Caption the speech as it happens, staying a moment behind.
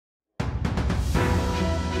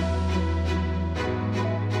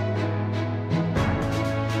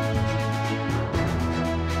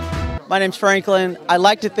My name's Franklin. I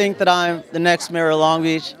like to think that I'm the next mayor of Long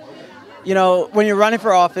Beach. You know, when you're running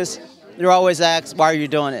for office, you're always asked, why are you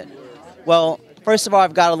doing it? Well, first of all,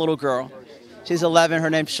 I've got a little girl. She's 11. Her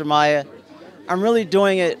name's Shemaya. I'm really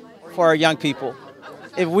doing it for our young people.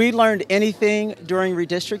 If we learned anything during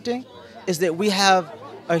redistricting, is that we have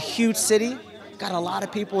a huge city, got a lot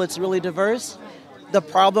of people, it's really diverse. The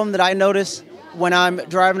problem that I notice when I'm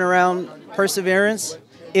driving around Perseverance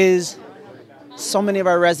is so many of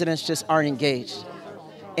our residents just aren't engaged.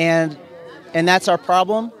 And that's our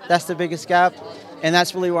problem, that's the biggest gap, and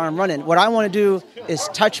that's really where I'm running. What I want to do is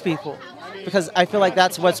touch people, because I feel like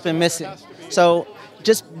that's what's been missing. So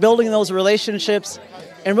just building those relationships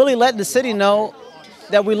and really letting the city know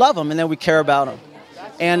that we love them and that we care about them.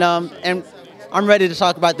 And I'm ready to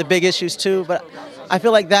talk about the big issues too, but I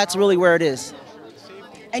feel like that's really where it is.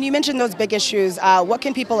 And you mentioned those big issues. What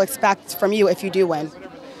can people expect from you if you do win?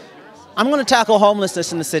 I'm going to tackle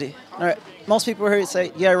homelessness in the city. All right. Most people here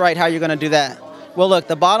say, yeah, right, how are you going to do that? Well, look,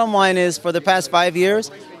 the bottom line is for the past 5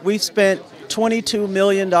 years, we've spent $22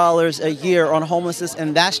 million a year on homelessness,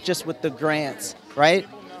 and that's just with the grants, right?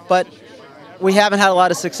 But we haven't had a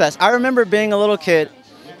lot of success. I remember being a little kid,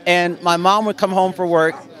 and my mom would come home for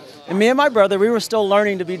work, and me and my brother, we were still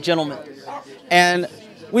learning to be gentlemen. And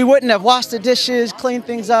we wouldn't have washed the dishes, cleaned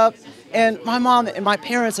things up, and my mom and my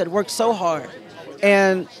parents had worked so hard.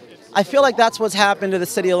 And I feel like that's what's happened to the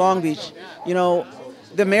city of Long Beach. You know,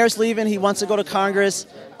 the mayor's leaving, he wants to go to Congress.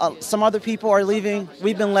 Some other people are leaving.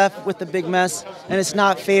 We've been left with the big mess, and it's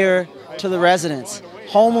not fair to the residents.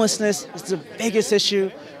 Homelessness is the biggest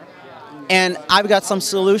issue, and I've got some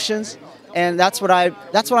solutions, and that's what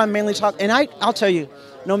I'm mainly talking. And I'll tell you,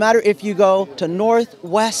 no matter if you go to North,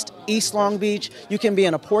 West, East Long Beach, you can be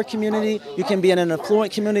in a poor community, you can be in an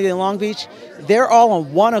affluent community in Long Beach, they're all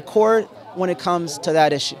on one accord when it comes to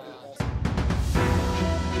that issue.